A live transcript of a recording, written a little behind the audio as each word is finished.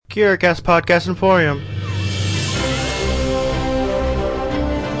Curacast Podcast Emporium.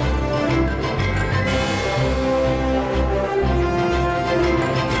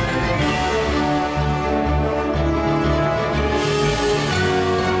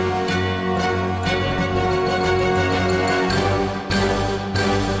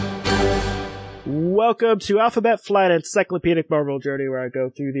 Welcome to Alphabet Flight Encyclopedic Marvel Journey, where I go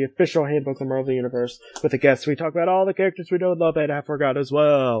through the official handbook of the Marvel Universe with a guest. We talk about all the characters we know and love and have forgot as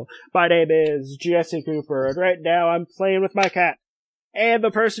well. My name is Jesse Cooper, and right now I'm playing with my cat. And the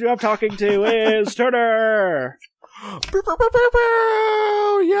person who I'm talking to is Turner!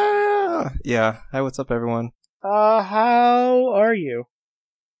 Yeah. Hi, what's up, everyone? How are you?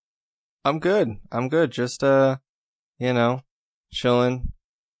 I'm good. Just, chilling.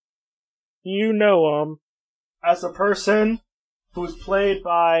 You know him as a person who's played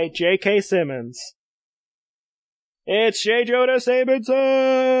by J.K. Simmons. It's J. Jonah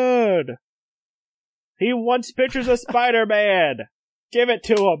Jameson! He wants pictures of Spider-Man! Give it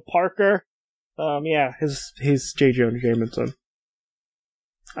to him, Parker! He's J. Jonah Jameson.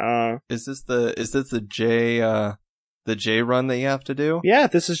 Is this the J run that you have to do? Yeah,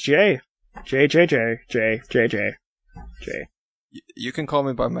 this is J. J. You can call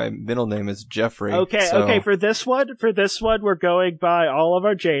me by my middle name is Jeffrey. Okay, for this one, we're going by all of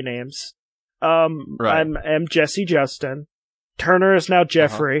our J names. Right. I'm Jesse Justin. Turner is now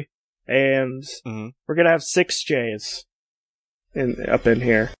Jeffrey, and we're gonna have 6 J's up in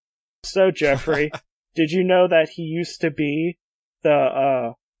here. So, Jeffrey, did you know that he used to be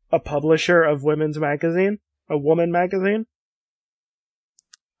a publisher of women's magazine? A woman magazine?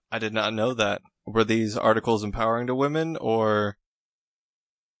 I did not know that. Were these articles empowering to women, or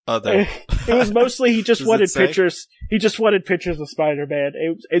other? It was mostly he just wanted pictures. He just wanted pictures of Spider-Man.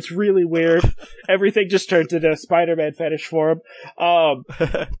 It's really weird. Everything just turned into a Spider-Man fetish for him.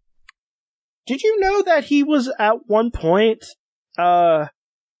 Did you know that he was at one point he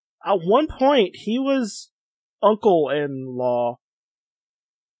was uncle-in-law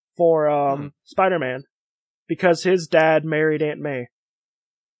for Spider-Man because his dad married Aunt May.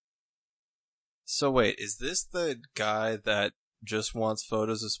 So wait, is this the guy that just wants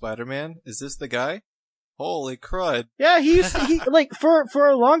photos of Spider-Man? Is this the guy? Holy crud. Yeah, he for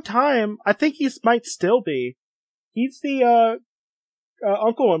a long time, I think he might still be. He's the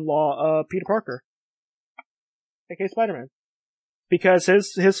uncle-in-law of Peter Parker. aka Spider-Man. Because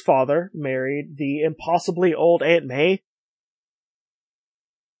his father married the impossibly old Aunt May.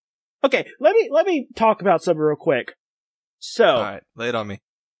 Okay, let me talk about something real quick. So, alright, lay it on me.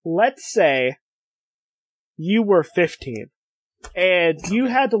 Let's say you were 15, and you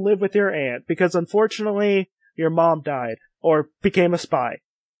had to live with your aunt because unfortunately your mom died, or became a spy,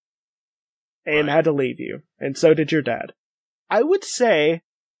 and had to leave you, and so did your dad. I would say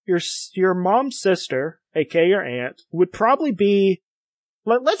your mom's sister, aka your aunt, would probably be,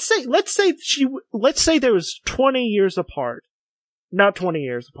 let's say there was 20 years apart. Not 20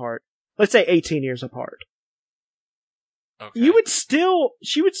 years apart. Let's say 18 years apart. Okay. She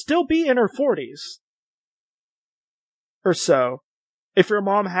would still be in her 40s. Or so. If her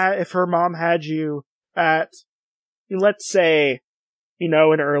mom had you at, let's say, in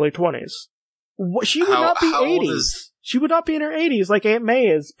her early 20s. She would not be 80s. She would not be in her 80s like Aunt May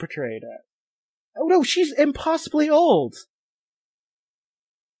is portrayed at. Oh no, she's impossibly old.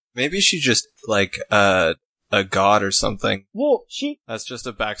 Maybe she's just like a god or something. Well, that's just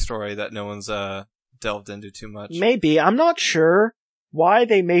a backstory that no one's delved into too much. Maybe. I'm not sure why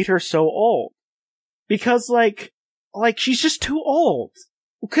they made her so old. Because like she's just too old.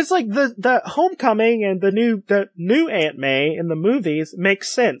 Because the Homecoming and the new Aunt May in the movies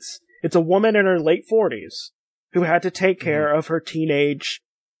makes sense. It's a woman in her late 40s who had to take care of her teenage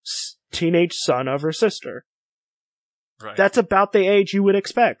son of her sister. Right. That's about the age you would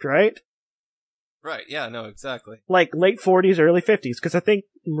expect, right? Right, yeah, no, exactly. Like late 40s, early 50s, because I think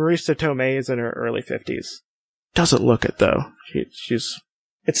Marisa Tomei is in her early 50s. Doesn't look it, though. It's just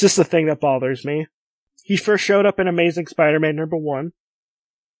the thing that bothers me. He first showed up in Amazing Spider-Man #1.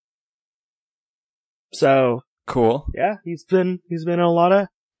 So. Cool. Yeah, he's been in a lot of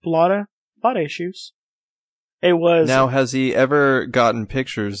issues. It was. Now, has he ever gotten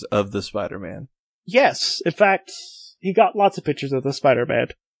pictures of the Spider-Man? Yes. In fact, he got lots of pictures of the Spider-Man.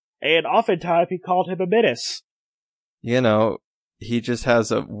 And oftentimes he called him a menace. He just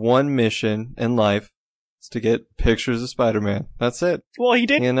has one mission in life. It's to get pictures of Spider-Man. That's it. Well, he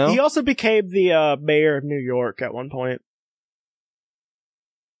did. He also became the mayor of New York at one point.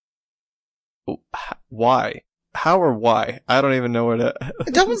 Why? How or why? I don't even know where to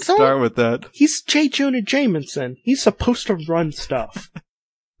start with that. He's J. Jonah Jameson. He's supposed to run stuff.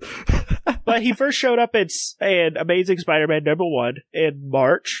 But he first showed up in Amazing Spider-Man #1 in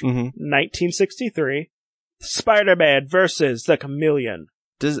March 1963. Spider-Man versus the Chameleon.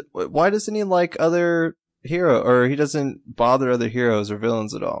 Why doesn't he like other or he doesn't bother other heroes or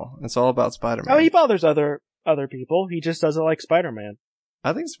villains at all? It's all about Spider-Man. Oh, he bothers other people. He just doesn't like Spider-Man.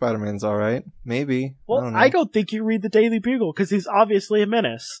 I think Spider-Man's alright. Maybe. Well, I don't think you read the Daily Bugle because he's obviously a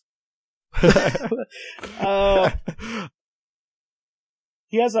menace.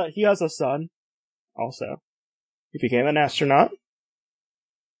 He has a son. Also, he became an astronaut.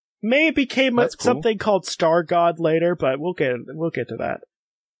 May became something called Star God later, but we'll get to that.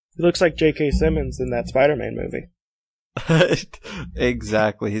 He looks like J.K. Simmons in that Spider-Man movie.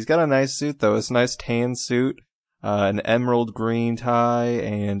 Exactly. He's got a nice suit though. It's a nice tan suit, an emerald green tie,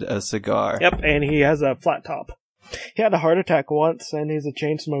 and a cigar. Yep, and he has a flat top. He had a heart attack once, and he's a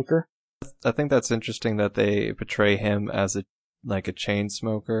chain smoker. I think that's interesting that they portray him as a chain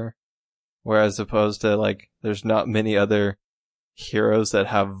smoker, whereas opposed to there's not many other heroes that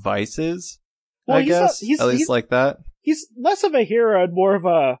have vices. Well, I guess at least like that. He's less of a hero and more of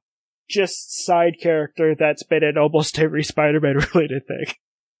a just side character that's been in almost every Spider-Man related thing.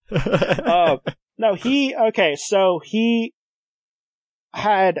 No, so he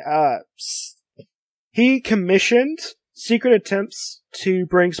had he commissioned secret attempts to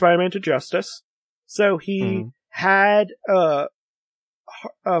bring Spider-Man to justice. So he had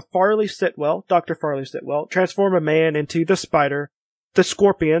Farley Sitwell, Dr. Farley Sitwell, transform a man into the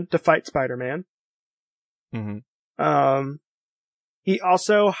Scorpion to fight Spider-Man. He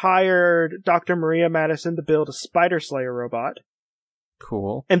also hired Dr. Maria Madison to build a Spider Slayer robot.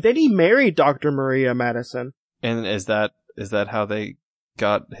 Cool. And then he married Dr. Maria Madison. And is that how they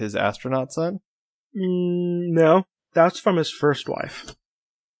got his astronaut son? No, that's from his first wife.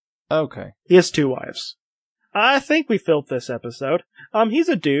 Okay. He has 2 wives. I think we filled this episode. He's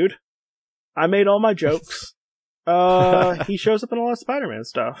a dude. I made all my jokes. He shows up in a lot of Spider-Man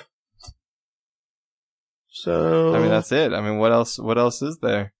stuff. So I mean, that's it. I mean, what else is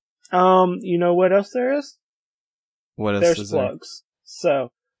there? You know what else there is? What else There's is plugs.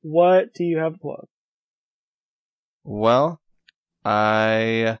 So, what do you have to plug? Well,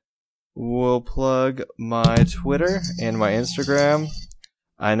 I will plug my Twitter and my Instagram.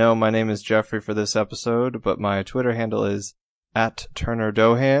 I know my name is Jeffrey for this episode, but my Twitter handle is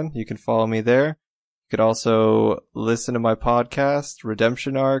 @TurnerDohan. You can follow me there. You could also listen to my podcast,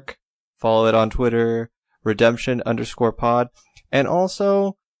 Redemption Arc. Follow it on Twitter, Redemption_pod. And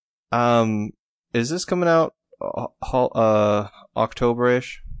also, is this coming out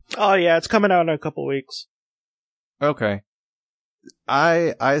October-ish? Oh yeah, it's coming out in a couple weeks. Okay.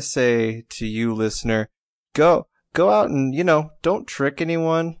 I say to you, listener, go out and, don't trick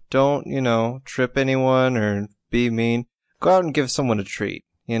anyone. Don't, trip anyone or be mean. Go out and give someone a treat,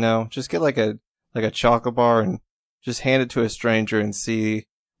 Just get like a chocolate bar and just hand it to a stranger and see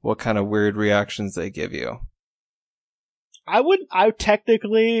what kind of weird reactions they give you.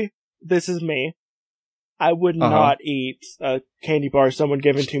 This is me. I would not eat a candy bar someone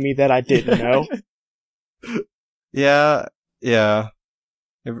given to me that I didn't know. Yeah.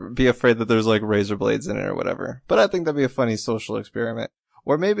 Be afraid that there's razor blades in it or whatever. But I think that'd be a funny social experiment.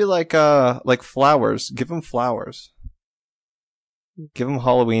 Or maybe like flowers. Give them flowers. Give them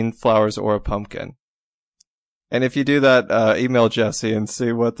Halloween flowers or a pumpkin. And if you do that, email Jesse and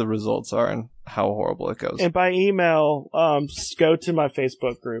see what the results are and how horrible it goes. And by email, go to my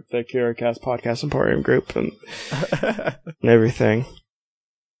Facebook group, the CuraCast Podcast Emporium group, and everything.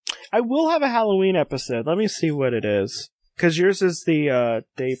 I will have a Halloween episode. Let me see what it is. Because yours is the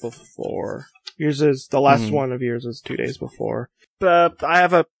day before. Yours is, the last one of yours is 2 days before. But I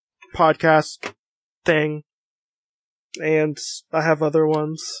have a podcast thing, and I have other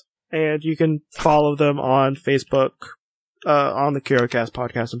ones. And you can follow them on Facebook, on the CuraCast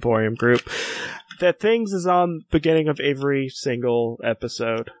Podcast Emporium group. That things is on the beginning of every single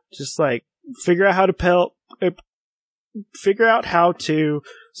episode. Just figure out how to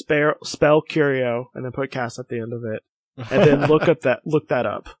spell Curio, and then put cast at the end of it. And then look that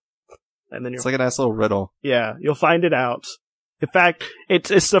up. And then it's like a nice little riddle. Yeah, you'll find it out. In fact,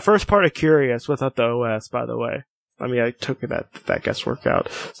 it's the first part of Curious without the OS, by the way. I mean, I took that guesswork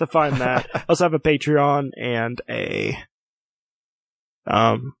out. So find that. I also have a Patreon and a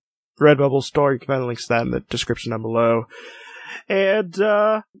Redbubble store. You can find the links to that in the description down below. And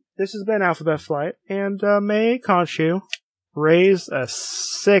this has been Alphabet Flight. And may Khonshu raise a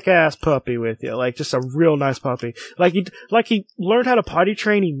sick-ass puppy with you. Just a real nice puppy. He learned how to potty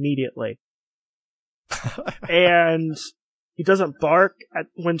train immediately. And he doesn't bark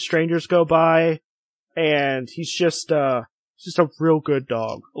when strangers go by. And he's just just a real good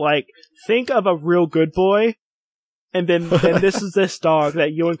dog. Like, think of a real good boy, and then this is this dog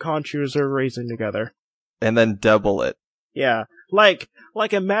that you and Conchus are raising together. And then double it. Yeah. Like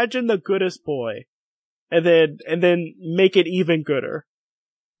imagine the goodest boy, and then make it even gooder.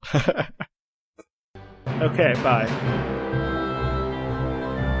 Okay, bye.